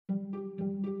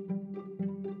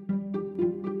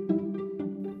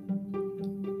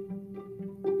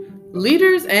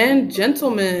Leaders and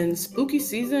gentlemen, spooky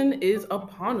season is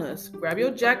upon us. Grab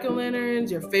your jack-o'-lanterns,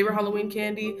 your favorite Halloween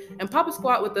candy, and pop a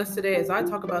squat with us today as I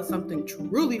talk about something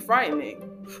truly frightening.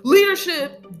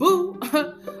 Leadership! Boo!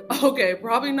 Okay,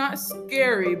 probably not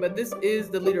scary, but this is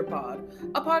the Leader Pod,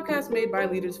 a podcast made by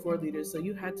leaders for leaders, so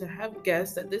you had to have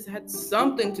guessed that this had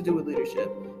something to do with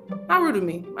leadership. Not rude of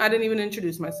me, I didn't even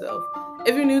introduce myself.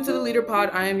 If you're new to the Leader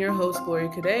Pod, I am your host, Gloria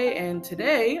Cadet, and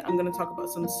today I'm going to talk about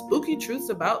some spooky truths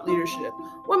about leadership.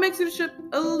 What makes leadership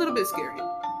a little bit scary?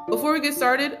 Before we get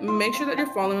started, make sure that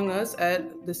you're following us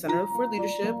at the Center for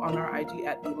Leadership on our IG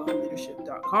at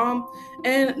elonleadership.com.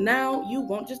 And now you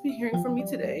won't just be hearing from me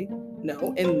today.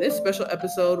 No, in this special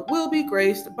episode, we'll be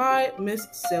graced by Miss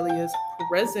Celia's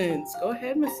presence. Go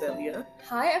ahead, Miss Celia.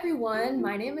 Hi, everyone.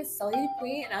 My name is Celia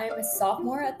Dupuy, and I am a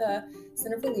sophomore at the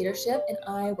Center for Leadership, and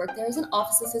I work there as an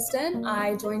office assistant.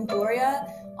 I joined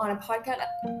Gloria on a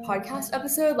podcast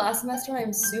episode last semester, and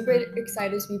I'm super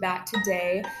excited to be back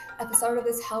today at the start of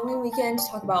this Halloween weekend to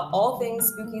talk about all things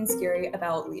spooky and scary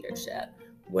about leadership.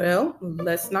 Well,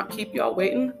 let's not keep y'all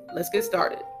waiting. Let's get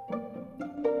started.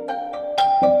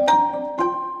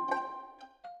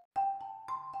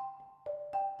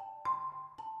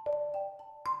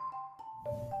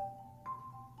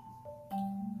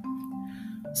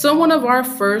 So one of our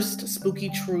first spooky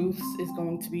truths is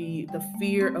going to be the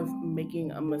fear of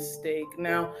making a mistake.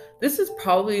 Now, this is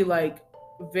probably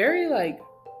very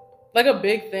a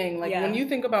big thing. When you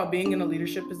think about being in a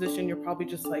leadership position, you're probably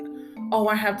just like, oh,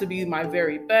 I have to be my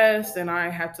very best and I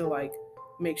have to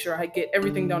make sure I get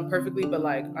everything done perfectly. But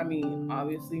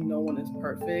obviously no one is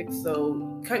perfect.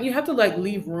 So you have to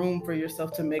leave room for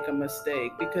yourself to make a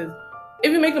mistake, because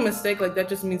if you make a mistake, that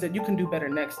just means that you can do better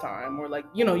next time, or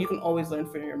you can always learn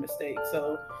from your mistakes.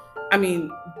 So,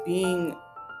 being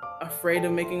afraid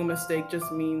of making a mistake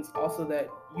just means also that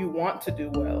you want to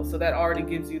do well. So that already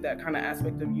gives you that kind of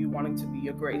aspect of you wanting to be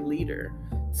a great leader.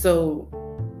 So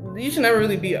you should never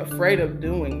really be afraid of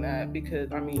doing that,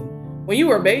 because when you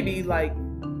were a baby,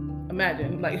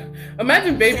 imagine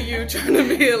baby you trying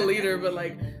to be a leader, but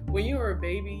when you were a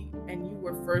baby and you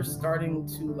were first starting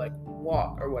to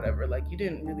walk or whatever, you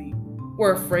didn't really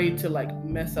were afraid to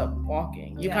mess up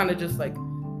walking. You kind of just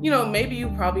maybe you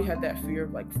probably had that fear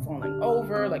of falling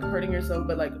over, hurting yourself,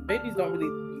 but babies don't really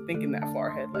be thinking that far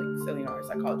ahead. Celia and I are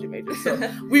psychology majors, so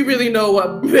we really know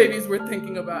what babies were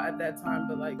thinking about at that time,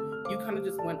 but you kind of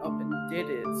just went up and did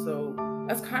it. So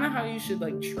that's kind of how you should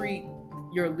treat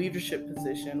your leadership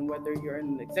position, whether you're in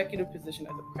an executive position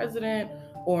as a president,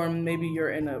 or maybe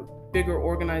you're in a bigger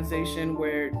organization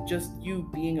where just you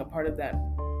being a part of that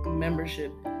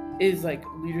membership is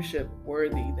leadership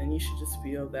worthy. Then you should just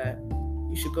feel that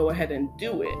you should go ahead and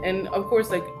do it. And of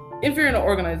course, if you're in an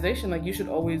organization, you should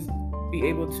always be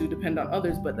able to depend on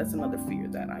others, but that's another fear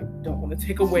that I don't want to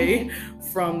take away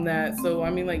from that. So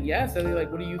Celia,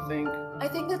 what do you think? I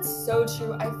think that's so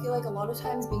true. I feel a lot of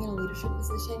times being in a leadership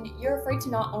position, you're afraid to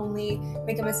not only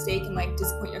make a mistake and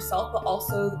disappoint yourself, but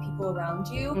also the people around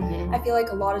you. Mm-hmm. I feel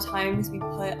a lot of times we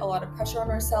put a lot of pressure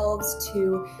on ourselves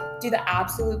to do the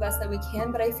absolute best that we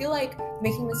can, but I feel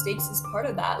making mistakes is part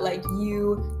of that.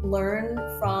 You learn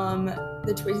from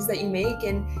the choices that you make,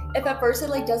 and if at first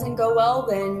it doesn't go well,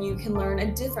 then you can learn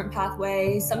a different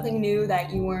pathway, something new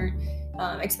that you weren't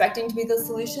expecting to be the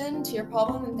solution to your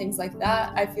problem, and things like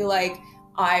that. I feel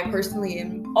I personally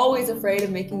am always afraid of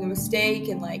making a mistake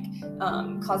and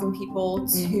causing people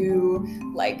to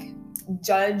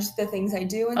judge the things I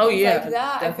do and things like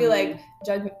that. Definitely.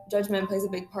 I feel judgment plays a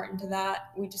big part into that.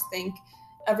 We just think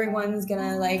everyone's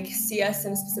gonna see us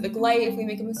in a specific light if we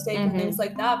make a mistake and things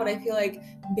like that. But I feel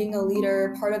being a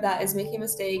leader, part of that is making a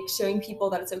mistake, showing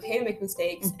people that it's okay to make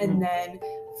mistakes, and then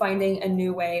finding a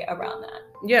new way around that.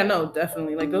 Yeah, no,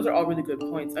 definitely. Those are all really good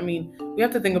points. We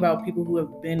have to think about people who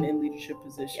have been in leadership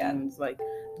positions. Yeah.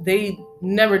 They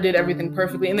never did everything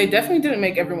perfectly, and they definitely didn't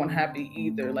make everyone happy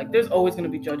either. There's always going to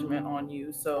be judgment on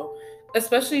you. So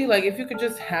especially if you could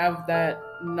just have that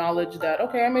knowledge that,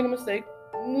 okay, I made a mistake,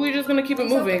 we're just going to keep it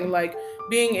moving. Okay.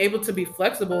 Being able to be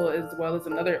flexible as well is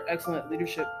another excellent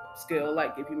leadership skill.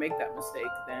 If you make that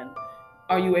mistake, then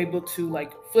are you able to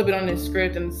flip it on this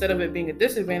script, and instead of it being a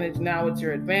disadvantage, now it's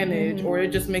your advantage, or it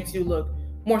just makes you look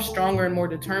more stronger and more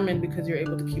determined because you're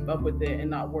able to keep up with it and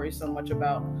not worry so much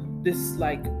about this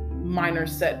minor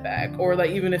setback, or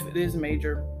even if it is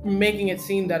major, making it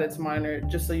seem that it's minor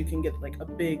just so you can get a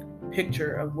big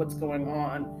picture of what's going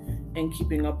on and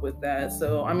keeping up with that.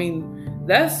 So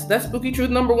that's spooky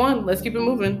truth number 1. Let's keep it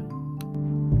moving.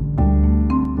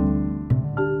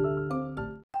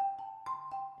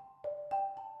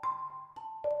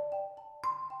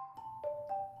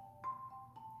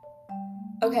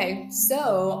 Okay,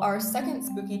 so our second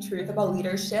spooky truth about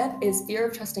leadership is fear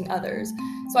of trusting others.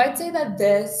 So I'd say that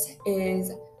this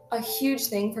is a huge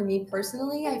thing for me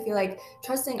personally. I feel like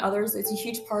trusting others is a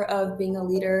huge part of being a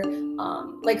leader.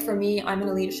 Like for me, I'm in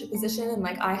a leadership position, and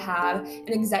like I have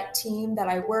an exec team that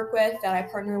I work with, that I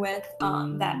partner with,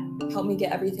 that help me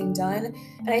get everything done.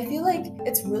 And I feel like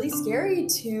it's really scary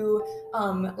to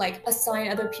like assign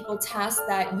other people tasks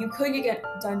that you could get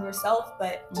done yourself,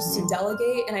 but just to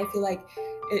delegate. And I feel like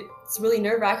it's really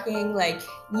nerve-wracking. Like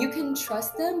you can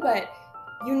trust them, but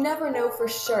you never know for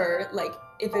sure like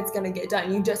if it's gonna get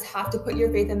done. You just have to put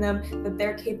your faith in them, that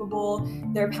they're capable,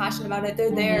 they're passionate about it, they're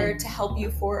there to help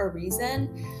you for a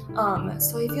reason.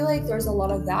 So I feel like there's a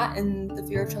lot of that in the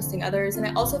fear of trusting others. And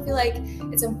I also feel like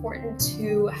it's important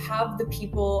to have the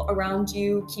people around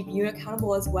you keep you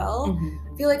accountable as well.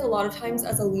 I feel like a lot of times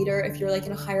as a leader, if you're like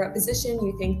in a higher up position,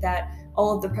 you think that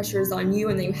all of the pressure is on you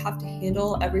and then you have to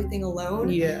handle everything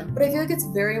alone. Yeah. But I feel like it's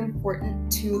very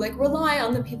important to like rely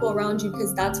on the people around you,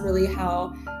 because that's really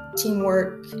how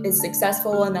teamwork is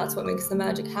successful, and that's what makes the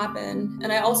magic happen.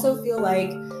 And I also feel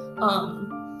like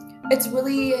it's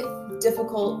really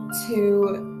difficult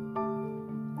to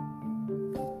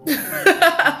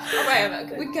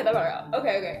okay, we can get that part out.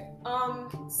 Okay.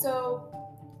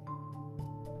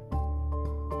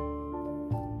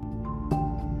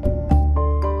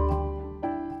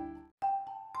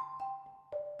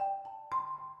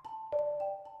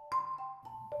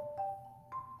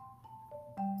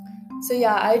 So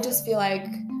yeah, I just feel like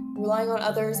relying on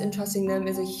others and trusting them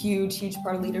is a huge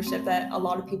part of leadership that a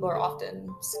lot of people are often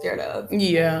scared of.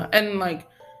 Yeah, and like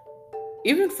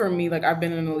even for me, like I've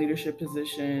been in a leadership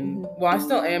position. Well, I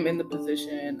still am in the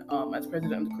position as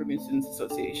president of the Caribbean Students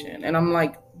Association, and I'm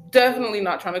like definitely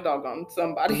not trying to dog on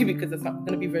somebody because it's not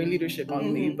going to be very leadership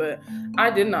on me. But I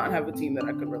did not have a team that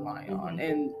I could rely on,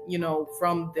 and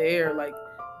from there, like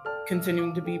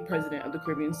continuing to be president of the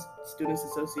Caribbean Students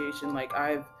Association, like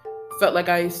I've felt like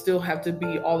I still have to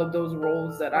be all of those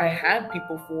roles that I had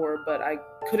people for, but I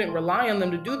couldn't rely on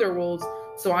them to do their roles,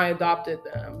 so I adopted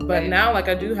them. But now, like,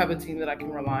 I do have a team that I can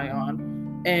rely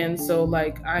on, and so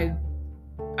like I've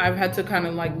had to kind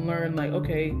of like learn, like,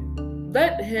 okay,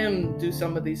 let him do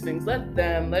some of these things,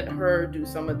 let her do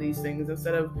some of these things,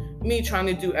 instead of me trying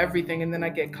to do everything and then I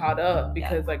get caught up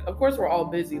because like of course we're all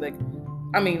busy. Like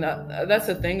I mean that's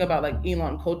the thing about like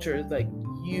Elon culture, is like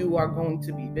you are going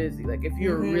to be busy. Like if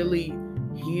you're really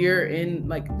here in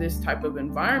like this type of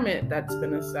environment that's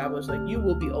been established, like you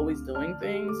will be always doing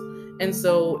things. And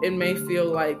so it may feel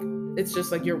like it's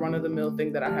just like your run-of-the-mill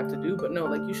thing that I have to do, but no,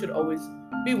 like you should always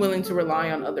be willing to rely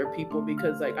on other people,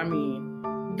 because like I mean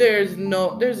there's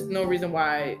no reason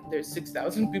why there's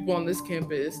 6,000 people on this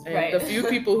campus, and the few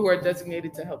people who are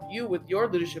designated to help you with your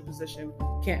leadership position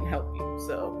can't help you.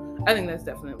 So I think that's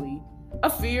definitely a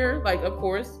fear. Like of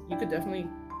course you could definitely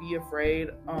be afraid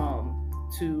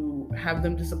to have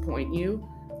them disappoint you,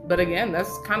 but again,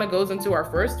 that's kind of goes into our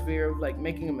first fear of like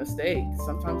making a mistake.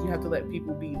 Sometimes you have to let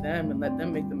people be them and let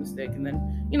them make the mistake, and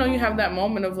then you have that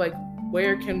moment of like,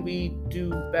 where can we do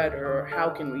better, or how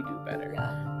can we do better?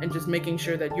 And just making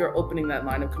sure that you're opening that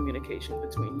line of communication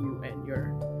between you and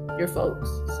your folks.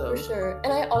 So for sure.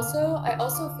 And I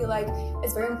also feel like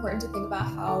it's very important to think about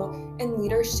how in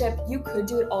leadership you could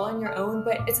do it all on your own,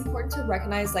 but it's important to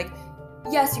recognize like,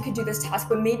 yes, you could do this task,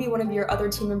 but maybe one of your other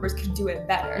team members could do it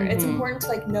better. It's important to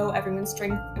like know everyone's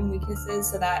strengths and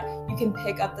weaknesses so that you can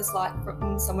pick up the slack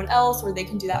from someone else, or they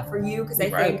can do that for you, because I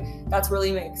think that's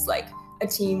really makes like a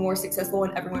team more successful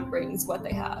when everyone brings what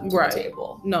they have to the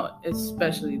table. No,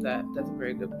 especially that's a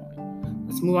very good point.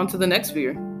 Let's move on to the next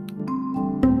fear.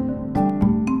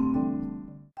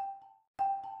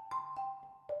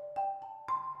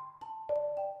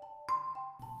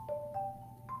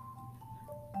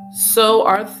 So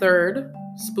our third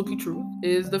spooky truth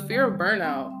is the fear of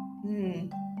burnout.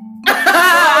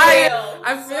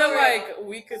 I feel like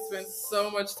we could spend so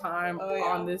much time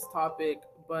on this topic,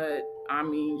 but I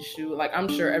mean, shoot, like I'm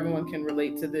sure everyone can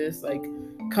relate to this, like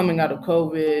coming out of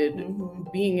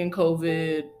COVID, being in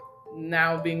COVID,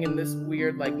 now being in this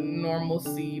weird like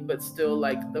normalcy, but still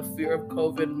like the fear of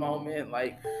COVID moment.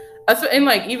 Like, and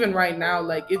like even right now,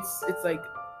 like it's like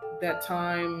that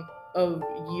time of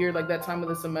year, like that time of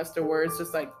the semester where it's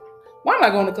just like, why am I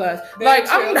going to class? Very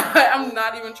true. I'm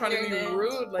not even trying to be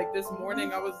rude. Like this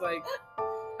morning I was like,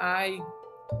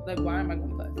 why am I going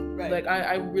to class? Like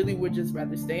I really would just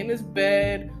rather stay in this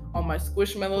bed on my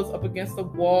squishmallows up against the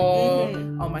wall,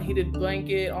 on my heated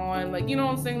blanket on, like, you know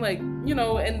what I'm saying? Like,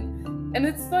 and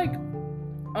it's like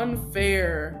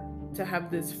unfair to have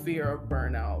this fear of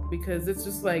burnout, because it's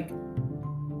just like,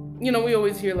 you know, we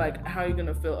always hear like, how are you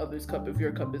gonna fill others' cup if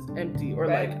your cup is empty, or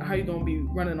right. like, how are you gonna be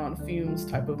running on fumes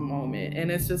type of moment. And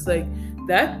it's just like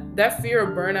that fear of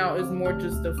burnout is more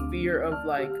just a fear of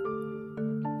like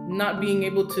not being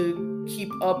able to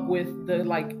keep up with the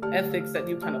like ethics that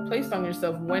you kind of placed on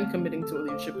yourself when committing to a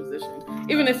leadership position,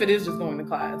 even if it is just going to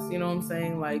class. You know what I'm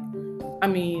saying? Like, I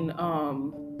mean,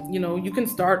 you know, you can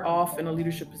start off in a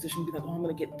leadership position, be like, oh, I'm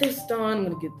going to get this done, I'm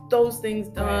going to get those things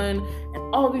done,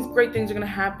 and all these great things are going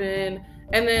to happen.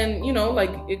 And then, you know,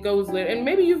 like it goes later, and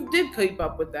maybe you did keep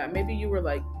up with that. Maybe you were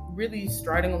like really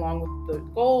striding along with the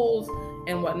goals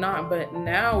and whatnot. But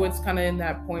now it's kind of in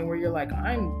that point where you're like,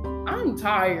 I'm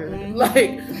tired.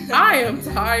 Like, I am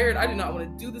tired. I do not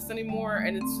want to do this anymore.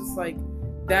 And it's just like,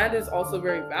 that is also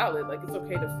very valid. Like, it's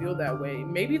okay to feel that way.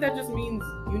 Maybe that just means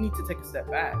you need to take a step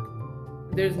back.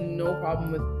 There's no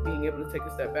problem with being able to take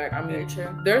a step back. I mean,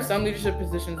 there are some leadership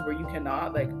positions where you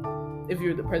cannot, like, if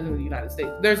you're the president of the United States,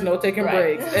 there's no taking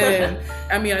breaks. And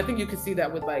I mean, I think you can see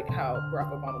that with like how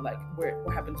Barack Obama, like,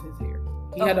 what happened to his hair.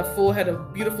 He had a full head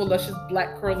of beautiful, luscious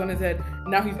black curls on his head.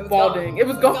 Now he's balding. It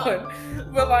was gone.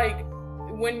 But like,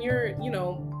 when you're, you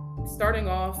know, starting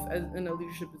off as in a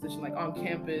leadership position, like on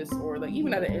campus or like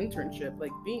even at an internship,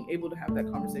 like being able to have that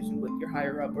conversation with your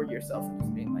higher up or yourself and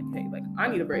just being like, hey, like, I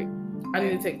need a break. I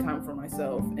need to take time for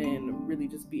myself and really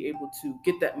just be able to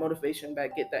get that motivation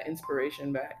back, get that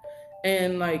inspiration back.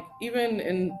 And like, even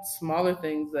in smaller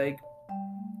things, like,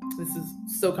 this is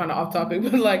so kind of off topic,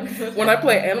 but like when I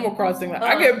play Animal Crossing, like,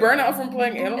 I get burnout from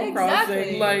playing Animal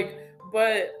Crossing. Like,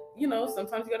 but you know,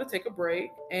 sometimes you got to take a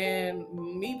break. And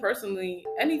me personally,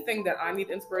 anything that I need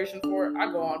inspiration for,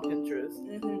 I go on Pinterest.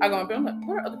 I go on Pinterest. I'm like,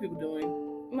 what are other people doing?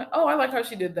 I'm like, oh, I like how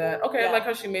she did that. Okay, I like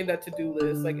how she made that to-do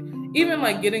list. Like, even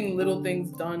like getting little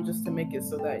things done just to make it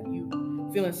so that you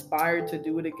feel inspired to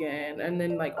do it again. And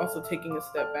then like also taking a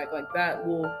step back, like that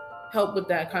will help with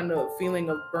that kind of feeling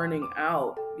of burning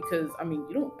out. Because I mean,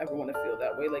 you don't ever want to feel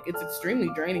that way. Like, it's extremely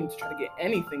draining to try to get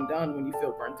anything done when you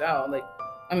feel burnt out. Like,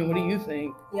 I mean, what do you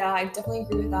think? Yeah, I definitely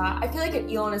agree with that. I feel like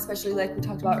at Elon, especially like we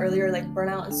talked about earlier, like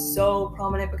burnout is so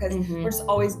prominent because we're just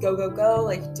always go,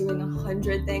 like doing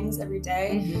 100 things every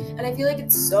day. And I feel like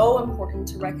it's so important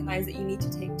to recognize that you need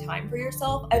to take time for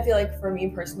yourself. I feel like for me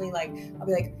personally, like I'll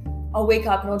be like, I'll wake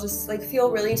up and I'll just like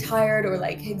feel really tired or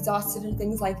like exhausted and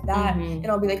things like that. And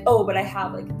I'll be like, oh, but I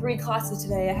have like 3 classes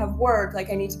today. I have work. Like,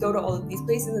 I need to go to all of these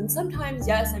places. And sometimes,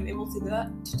 yes, I'm able to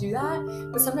do that.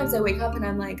 But sometimes I wake up and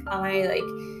I'm like, I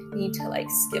like need to like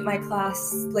skip my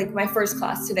class, like my first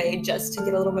class today, just to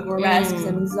get a little bit more rest because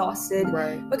I'm exhausted.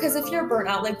 Because if you're burnt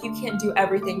out, like, you can't do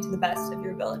everything to the best of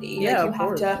your ability. Yeah, like, you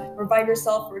have to revive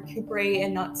yourself, recuperate,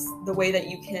 and that's the way that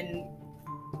you can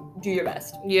do your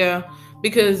best. Yeah,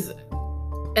 because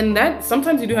and that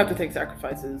sometimes you do have to take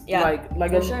sacrifices. Like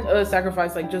a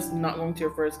sacrifice, like just not going to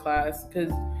your first class.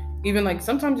 Because even like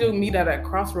sometimes you'll meet at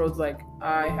crossroads. Like,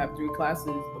 I have 3 classes,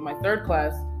 but my 3rd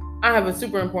class, I have a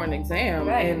super important exam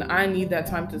and I need that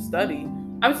time to study.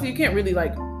 Obviously, you can't really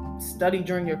like study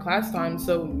during your class time,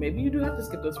 so maybe you do have to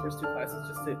skip those first 2 classes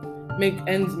just to make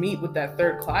ends meet with that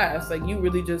 3rd class. Like, you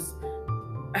really just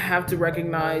have to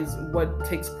recognize what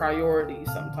takes priority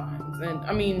sometimes. And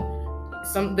I mean,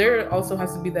 there also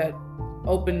has to be that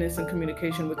openness and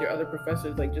communication with your other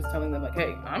professors, like just telling them like,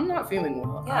 hey, I'm not feeling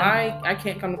well. I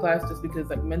can't come to class just because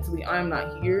like mentally I'm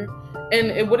not here. And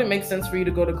it wouldn't make sense for you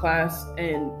to go to class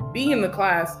and be in the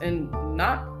class and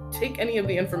not take any of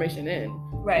the information in.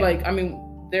 Like, I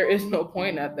mean, there is no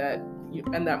point at that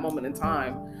moment in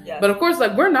time. But of course,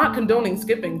 like, we're not condoning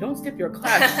skipping. Don't skip your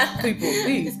class, people,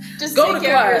 please. Just go to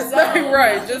class.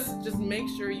 Like, just make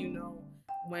sure you know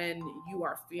when you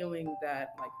are feeling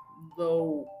that like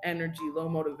low energy, low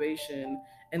motivation,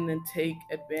 and then take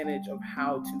advantage of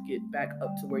how to get back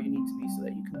up to where you need to be so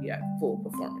that you can be at full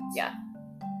performance.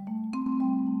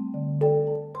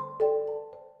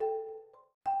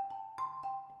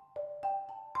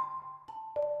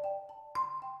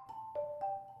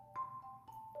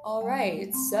 All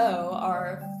right, so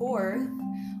our 4th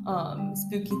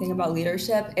spooky thing about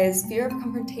leadership is fear of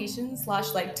confrontation /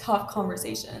 like tough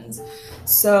conversations.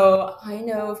 So I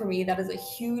know for me that is a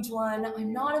huge one.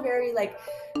 I'm not a very like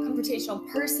confrontational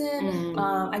person.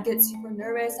 I get super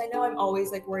nervous. I know I'm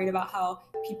always like worried about how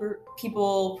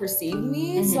people perceive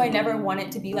me, so I never want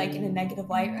it to be like in a negative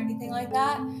light or anything like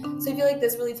that. So I feel like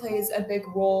this really plays a big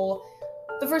role.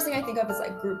 The first thing I think of is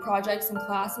like group projects in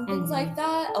class and things like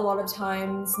that. A lot of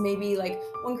times maybe like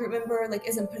one group member like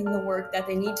isn't putting the work that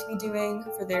they need to be doing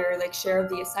for their like share of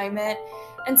the assignment.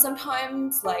 And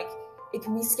sometimes like it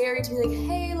can be scary to be like,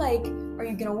 hey, like, are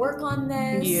you gonna work on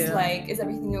this? Yeah. Like, is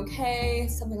everything okay?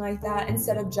 Something like that,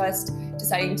 instead of just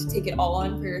deciding to take it all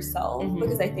on for yourself,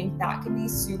 because I think that can be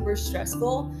super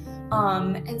stressful.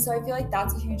 And so I feel like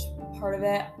that's a huge part of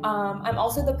it. I'm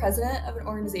also the president of an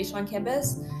organization on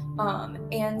campus.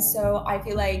 And so I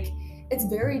feel like it's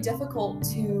very difficult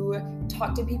to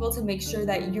talk to people to make sure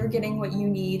that you're getting what you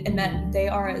need and that they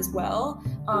are as well.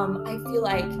 I feel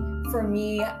like for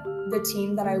me, the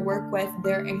team that I work with,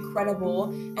 they're incredible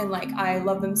and like I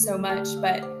love them so much,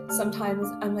 but sometimes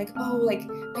I'm like, oh, like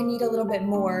I need a little bit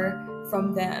more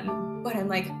from them, but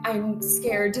I'm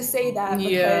scared to say that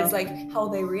because like how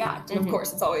they react, and of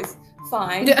course it's always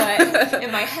fine, but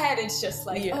in my head it's just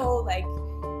like, oh, like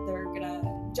they're gonna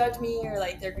judge me or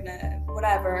like they're gonna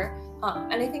whatever.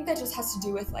 And I think that just has to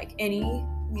do with like any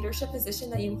leadership position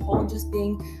that you hold, just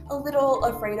being a little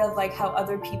afraid of like how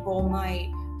other people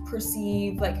might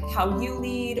perceive like how you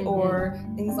lead or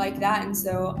things like that. And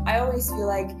so I always feel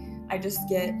like I just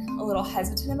get a little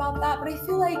hesitant about that, but I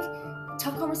feel like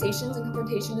tough conversations and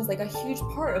confrontation is like a huge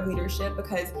part of leadership,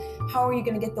 because how are you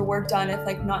going to get the work done if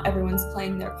like not everyone's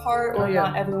playing their part or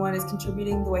not everyone is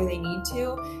contributing the way they need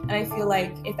to? And I feel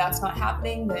like if that's not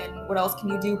happening, then what else can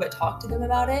you do but talk to them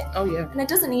about it? And it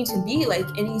doesn't need to be like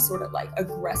any sort of like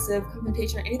aggressive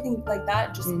confrontation or anything like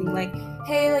that, just being like,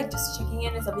 hey, like just checking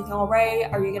in, is everything all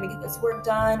right? Are you going to get this work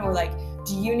done? Or like,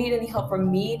 do you need any help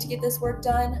from me to get this work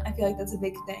done? I feel like that's a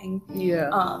big thing.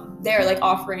 They're like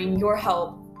offering your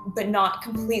help but not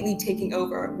completely taking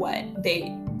over what they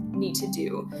need to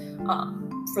do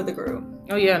for the group.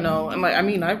 And like, I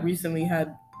mean, I recently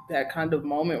had that kind of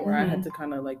moment where I had to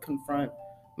kind of like confront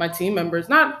my team members,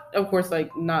 not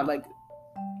like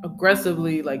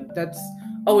aggressively, like that's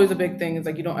always a big thing, is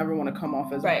like you don't ever want to come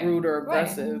off as rude or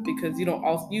aggressive, because you don't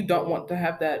want to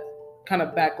have that kind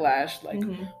of backlash, like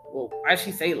well, why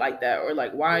she say it like that, or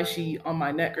like why is she on my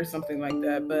neck or something like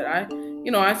that. But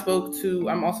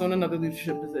I'm also in another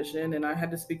leadership position, and I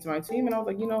had to speak to my team, and I was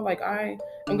like, like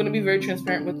I'm going to be very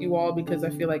transparent with you all, because I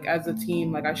feel like as a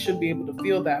team, like I should be able to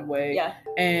feel that way.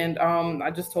 And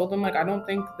I just told them, like, I don't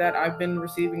think that I've been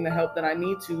receiving the help that I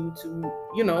need to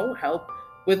help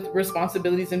with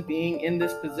responsibilities and being in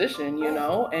this position,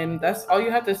 and that's all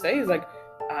you have to say, is like,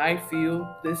 I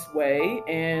feel this way,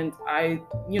 and I,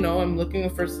 I'm looking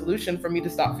for a solution for me to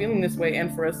stop feeling this way,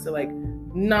 and for us to like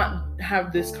not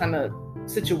have this kind of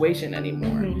situation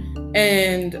anymore.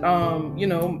 And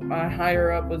my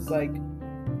higher up was like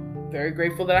very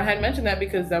grateful that I had mentioned that,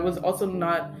 because that was also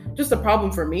not just a problem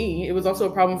for me, it was also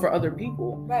a problem for other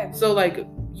people. So like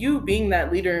you being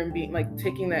that leader and being like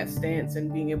taking that stance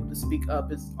and being able to speak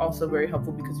up is also very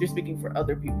helpful, because you're speaking for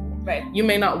other people. You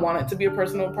may not want it to be a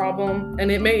personal problem,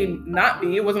 and it may not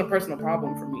be. It wasn't a personal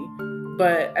problem for me,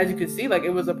 but as you can see, like it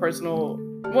was a personal,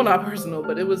 well, not personal,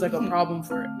 but it was like a problem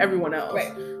for everyone else.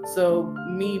 So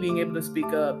me being able to speak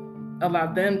up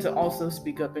allowed them to also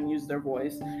speak up and use their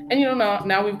voice. And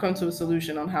now we've come to a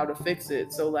solution on how to fix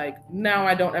it. So like now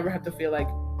I don't ever have to feel like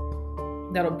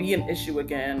that'll be an issue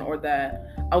again, or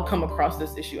that I'll come across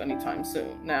this issue anytime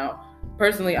soon. Now,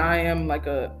 personally, I am like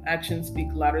a actions speak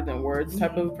louder than words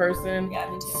type of person. Me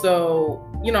too. So,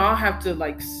 I'll have to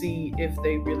like see if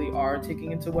they really are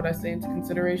taking into what I say into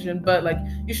consideration. But like,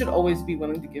 you should always be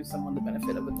willing to give someone the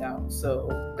benefit of a doubt.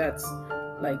 So that's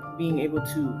like being able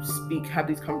to speak, have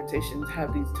these conversations,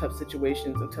 have these tough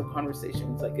situations and tough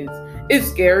conversations. Like it's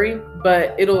scary,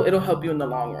 but it'll help you in the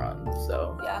long run.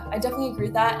 So yeah, I definitely agree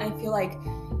with that. And I feel like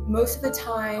most of the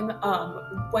time,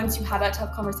 once you have that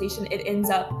tough conversation, it ends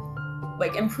up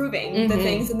like improving the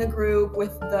things in the group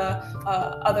with the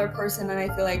other person. And I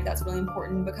feel like that's really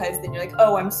important, because then you're like,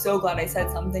 oh, I'm so glad I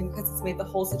said something, because it's made the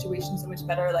whole situation so much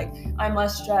better. Like I'm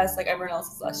less stressed, like everyone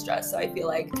else is less stressed. So I feel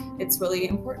like it's really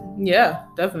important. Yeah,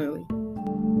 definitely.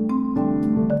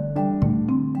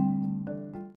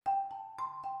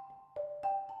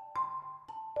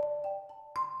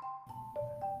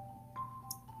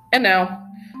 And now,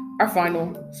 our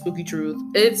final spooky truth.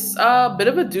 It's a bit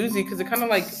of a doozy, because it kind of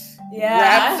like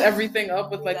wraps everything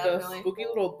up with like a spooky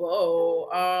little bow.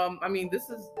 I mean, this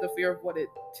is the fear of what it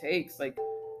takes, like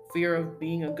fear of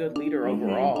being a good leader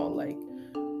overall. Like,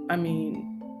 I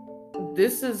mean,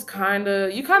 this is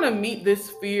you kind of meet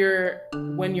this fear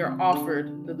when you're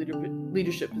offered the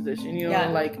leadership position.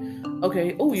 Like,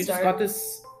 okay, oh, you just got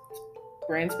this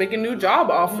brand spanking new job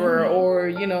offer,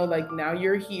 or like now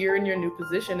you're here in your new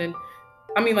position, and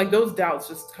I mean, like those doubts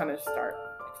just kind of start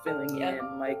filling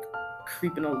in, like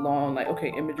creeping along, like,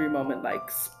 okay, imagery moment, like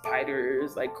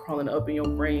spiders like crawling up in your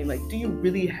brain. Like, do you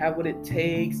really have what it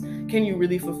takes? Can you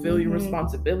really fulfill your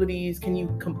responsibilities? Can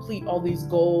you complete all these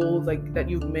goals like that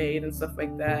you've made and stuff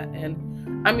like that?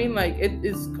 And I mean, like, it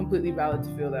is completely valid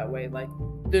to feel that way. Like,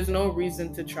 there's no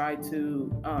reason to try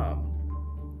to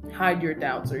hide your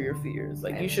doubts or your fears.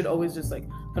 Like, you should always just like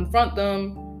confront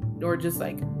them, or just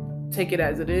like take it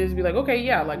as it is. Be like, okay,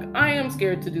 yeah, like I am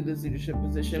scared to do this leadership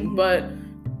position, but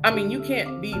I mean, you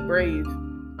can't be brave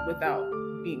without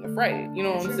being afraid. You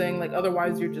know what I'm saying? Like,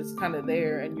 otherwise you're just kind of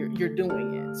there and you're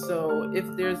doing it. So if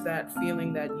there's that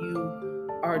feeling that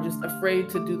you are just afraid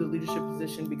to do the leadership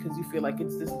position because you feel like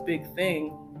it's this big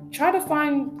thing, try to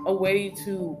find a way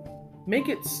to make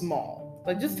it small.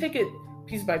 Like, just take it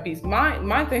piece by piece.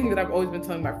 My thing that I've always been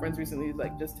telling my friends recently is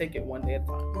like, just take it one day at a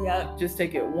time. Yeah. Just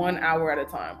take it 1 hour at a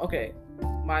time. Okay,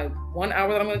 my 1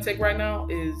 hour that I'm going to take right now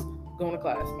is going to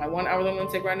class. My 1 hour that I'm going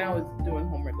to take right now is doing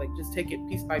homework. Like, just take it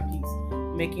piece by piece,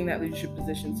 making that leadership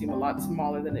position seem a lot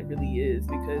smaller than it really is.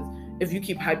 Because if you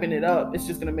keep hyping it up, it's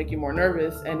just going to make you more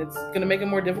nervous, and it's going to make it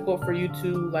more difficult for you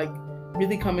to like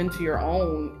really come into your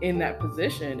own in that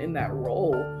position, in that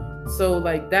role. So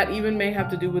like, that even may have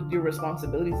to do with your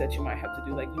responsibilities that you might have to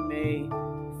do. Like, you may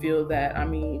feel that, I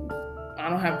mean, I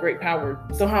don't have great power,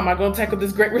 so how am I going to tackle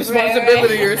this great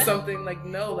responsibility or something? Like,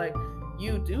 no, like,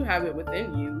 you do have it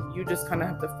within you. You just kind of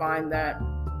have to find that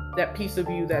piece of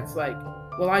you that's like,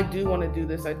 well, I do want to do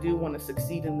this. I do want to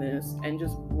succeed in this, and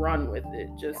just run with it.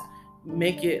 Just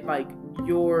make it like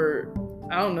your,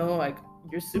 I don't know, like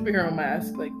your superhero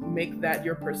mask. Like, make that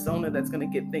your persona that's going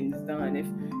to get things done. If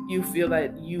you feel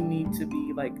that you need to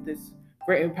be like this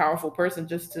great and powerful person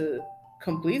just to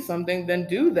complete something, then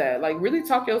do that. Like, really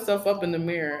talk yourself up in the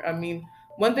mirror. I mean,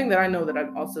 one thing that I know that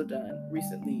I've also done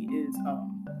recently is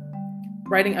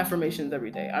writing affirmations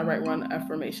every day. I write one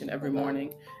affirmation every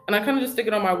morning, and I kind of just stick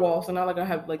it on my wall. So now, like, I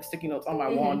have like sticky notes on my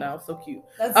wall now. So cute.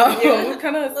 That's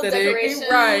kind of aesthetic,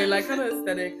 right? Like, kind of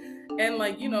aesthetic, and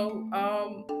like, you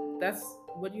know, that's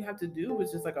what you have to do,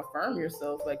 is just like affirm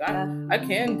yourself. Like, I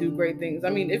can do great things. I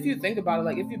mean, if you think about it,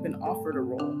 like, if you've been offered a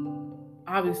role,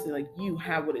 obviously, like, you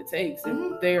have what it takes,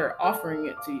 and they're offering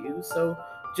it to you. So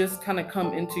just kind of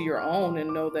come into your own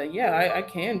and know that, yeah, I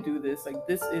can do this. Like,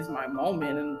 this is my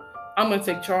moment, and I'm going to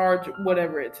take charge,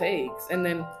 whatever it takes. And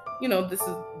then, you know, this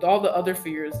is all the other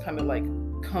fears kind of like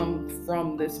come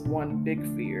from this one big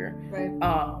fear.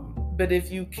 Right. But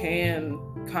if you can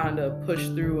kind of push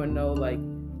through and know like,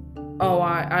 oh,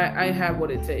 I have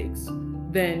what it takes,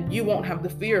 then you won't have the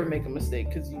fear of making a mistake,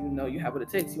 because you know you have what it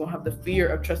takes. You won't have the fear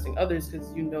of trusting others,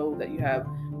 because you know that you have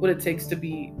what it takes to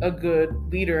be a good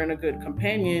leader and a good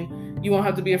companion. You won't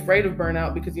have to be afraid of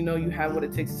burnout, because you know you have what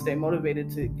it takes to stay motivated,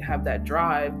 to have that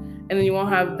drive. And then you won't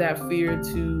have that fear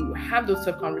to have those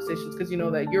tough conversations, because you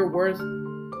know that you're worth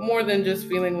more than just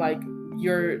feeling like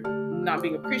you're not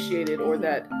being appreciated, or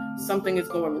that something is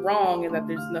going wrong and that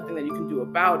there's nothing that you can do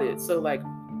about it. So like,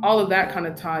 all of that kind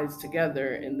of ties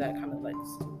together in that kind of like,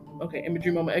 okay,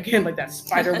 imagery moment again, like that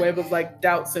spider web of like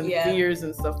doubts and fears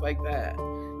and stuff like that,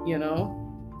 you know?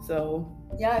 So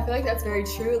yeah, I feel like that's very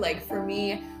true. Like, for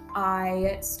me,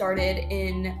 I started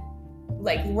in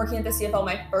like working at the CFL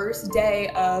my first day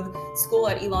of school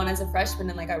at Elon as a freshman,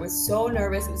 and like, I was so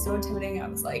nervous. It was so intimidating. I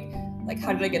was like,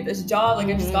 how did I get this job? Like,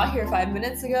 I just got here 5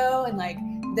 minutes ago. And like,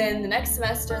 then the next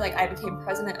semester, like, I became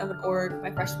president of an org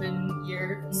my freshman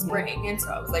year spring. And so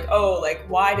I was like, oh, like,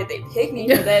 why did they pick me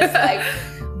for this? Like,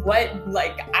 what,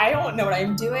 like, I don't know what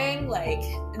I'm doing, like,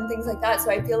 and things like that. So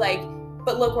I feel like,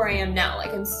 but look where I am now.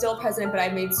 Like, I'm still president, but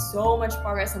I've made so much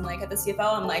progress. And like, at the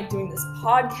CFL, I'm like doing this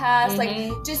podcast.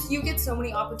 Like, just, you get so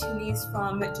many opportunities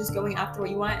from just going after what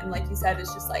you want. And like you said,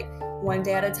 it's just like one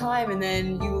day at a time. And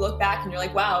then you look back and you're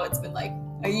like, wow, it's been like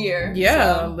a year.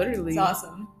 Yeah, so literally. It's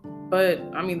awesome. But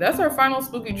I mean, that's our final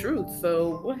spooky truth.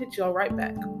 So we'll hit y'all right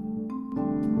back.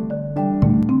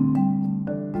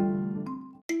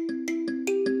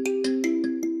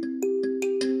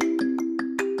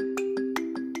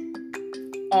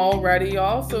 Alrighty,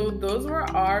 y'all. So those were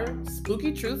our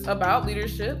spooky truths about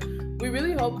leadership. We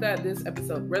really hope that this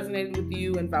episode resonated with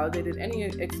you and validated any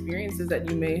experiences that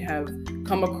you may have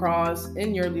come across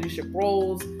in your leadership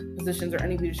roles, positions, or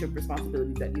any leadership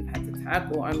responsibilities that you've had to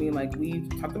tackle. I mean, like, we've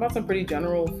talked about some pretty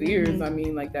general fears. I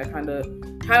mean, like, that kind of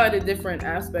highlighted different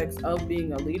aspects of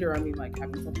being a leader. I mean, like,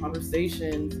 having some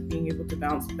conversations, being able to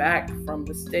bounce back from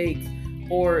mistakes,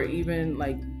 or even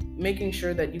like making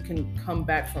sure that you can come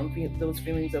back from those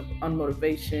feelings of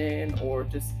unmotivation or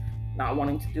just not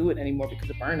wanting to do it anymore because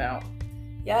of burnout.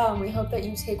 Yeah, and we hope that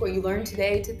you take what you learned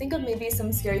today to think of maybe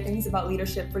some scary things about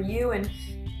leadership for you and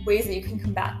ways that you can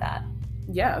combat that.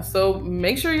 Yeah, so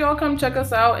make sure y'all come check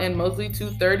us out in Mosley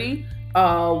 230.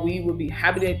 We would be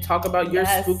happy to talk about your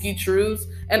spooky truths,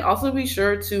 and also be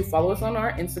sure to follow us on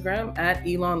our Instagram at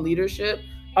Elon Leadership.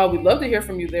 We'd love to hear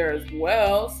from you there as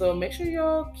well. So make sure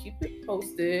y'all keep it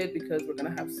posted, because we're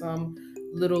gonna have some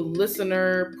little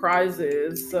listener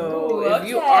prizes. So if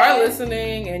you are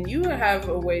listening and you have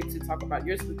a way to talk about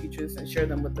your spooky truths and share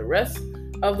them with the rest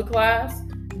of the class,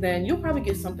 then you'll probably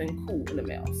get something cool in the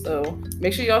mail. So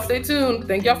make sure y'all stay tuned.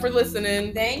 Thank y'all for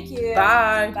listening. Thank you.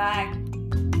 Bye. Bye.